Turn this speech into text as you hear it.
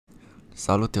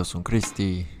Salut, eu sunt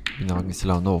Cristi. Bine am găsit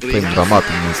la un nou frame dramatic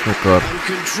din Snooker.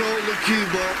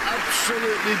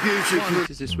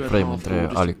 Un frame între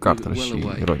Ali Carter și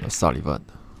Ronnie Sullivan.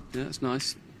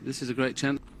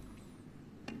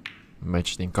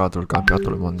 Match din cadrul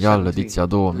campionatului mondial, ediția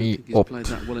 2008. Nu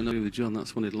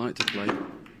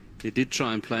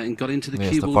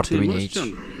este foarte bine aici.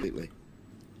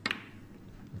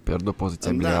 Pierdut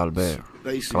poziția bine Albert.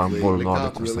 Crambol nu are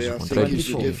cum să-și contrebe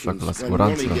și joacă la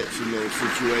siguranță.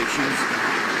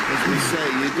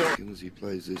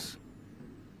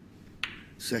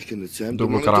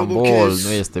 Dublu crambol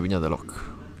nu este bine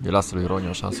deloc. Îi lasă lui Ronnie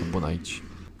o șansă bună aici.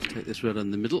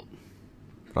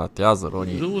 Ratează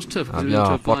Ronnie.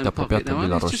 Abia foarte apropiat de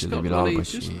bila roșie de bila albă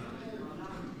și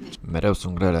mereu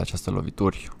sunt grele aceste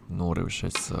lovituri. Nu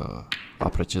reușesc să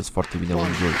apreciez foarte bine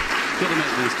unghiul.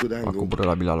 A coborât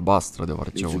la bila albastră,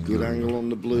 deoarece unghiul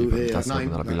îi permitea să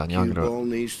vină la bila neagră.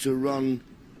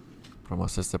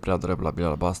 Rămăsese prea drept la bila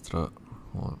albastră.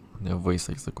 Nevoie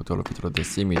să execute o lovitură de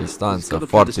semi-distanță.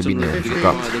 Foarte bine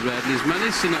jucat.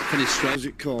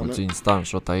 Puțin stand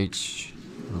shot aici.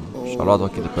 Și-a luat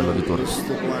ochii de pe lovitură.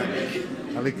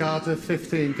 Ali Carter,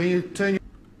 15. Can you turn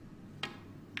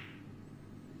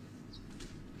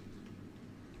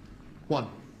one?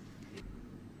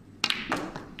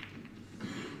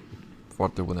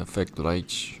 Foarte bun efectul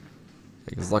aici.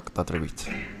 Exact cât a trebuit.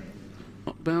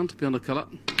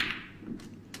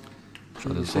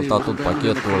 Și-a dezvoltat tot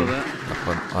pachetul.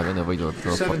 Dacă avea nevoie de o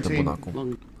lovitură foarte bună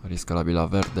acum. Riscă la bila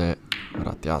verde.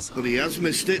 Ratează.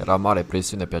 Era mare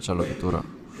presiune pe acea lovitură.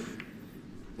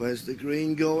 Where's the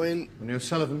green going? Ronnie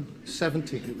Sullivan,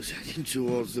 70. It was heading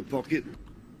towards the pocket.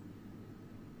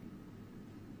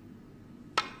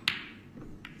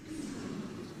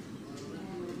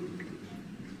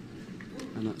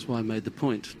 And that's why I made the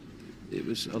point. It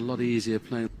was a lot easier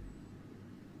playing.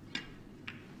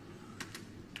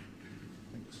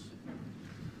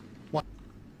 One.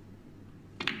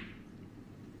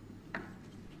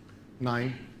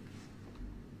 9.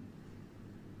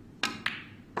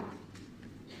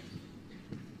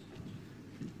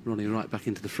 Ronnie right back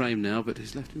into the frame now, but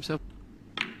he's left himself.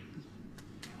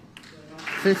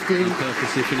 15. And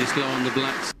purposely finished low on the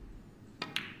blacks.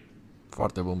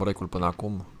 Foarte bun break-ul până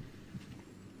acum.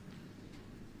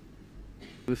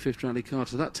 The fifth rally card,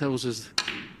 so that tells us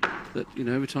that, you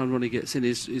know, every time Ronnie gets in,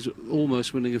 he's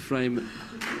almost winning a frame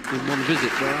in one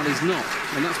visit, where Ali's not,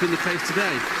 and that's been the case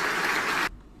today.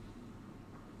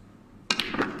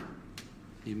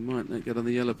 He might not get on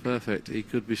the yellow perfect. He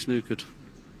could be snookered.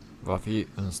 Va fi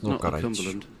în snooker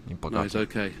aici, din păcate. No, he's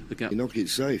okay. The gap. You knock it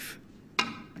safe.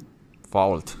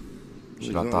 Fault.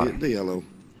 Și la tare. The yellow,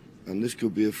 and this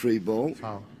could be a free ball.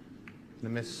 Foul. The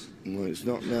miss. Well, it's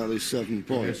not now. There's 7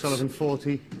 points. Sullivan,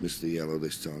 40. Missed the yellow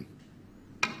this time.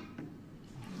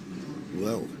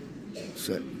 Well,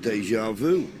 set deja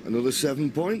vu. Another 7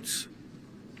 points.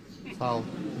 Foul.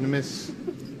 The miss.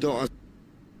 Don't.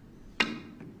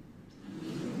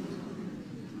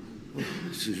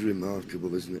 This is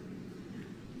remarkable, isn't it?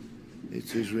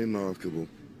 It is remarkable.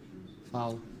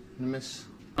 Foul. The miss.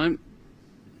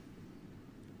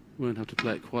 Won't have to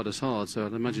play it quite as hard, so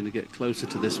I'd imagine to get closer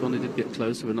to this one. He did get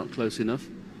closer, but not close enough.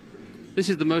 This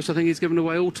is the most I think he's given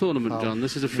away all tournament, Foul. John.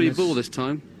 This is a free ball this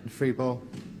time. Free ball.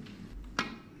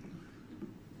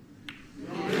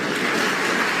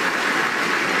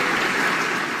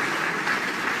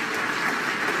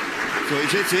 So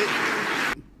he's hit it.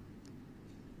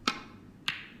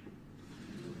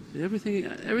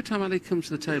 Every time Ali comes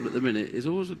to the table at the minute, he's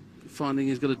always finding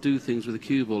he's got to do things with the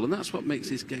cue ball, and that's what makes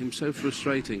this game so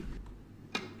frustrating.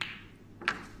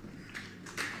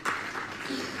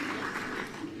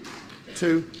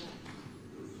 2.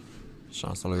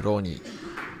 Șansa lui Ronnie.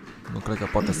 Nu cred că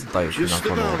poate să taie până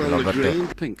acolo la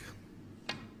verde. Pink.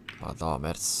 Ba da, a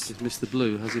mers. He's missed the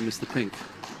blue. Has he missed the pink?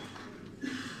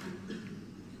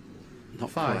 Not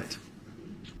 5. quite.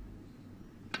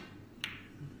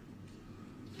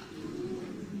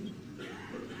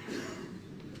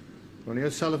 Ronnie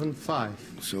Sullivan, 5.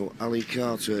 So Ali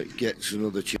Carter gets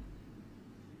another chance.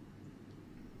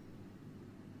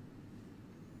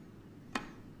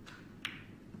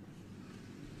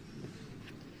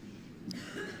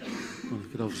 Well, you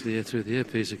could obviously hear through the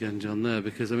earpiece again, John, there,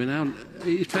 because, I mean, now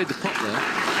he's played the pot there.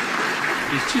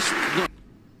 He's just not...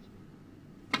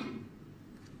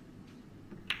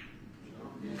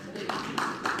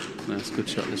 No, it's a good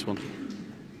shot, this one.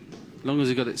 As long as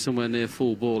he got it somewhere near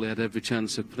full ball, he had every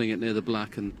chance of putting it near the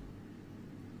black. And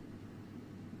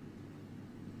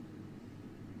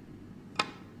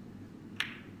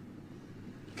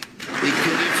He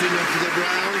cut it enough for the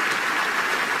brown.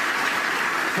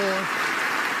 4.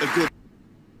 A good.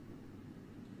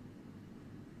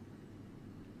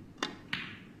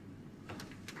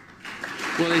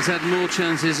 Well, he's had more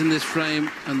chances in this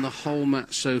frame and the whole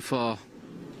match so far.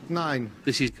 9.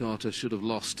 This is Carter should have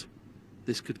lost.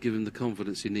 This could give him the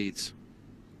confidence he needs.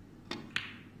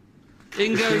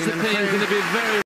 In goes the pin. Going to be very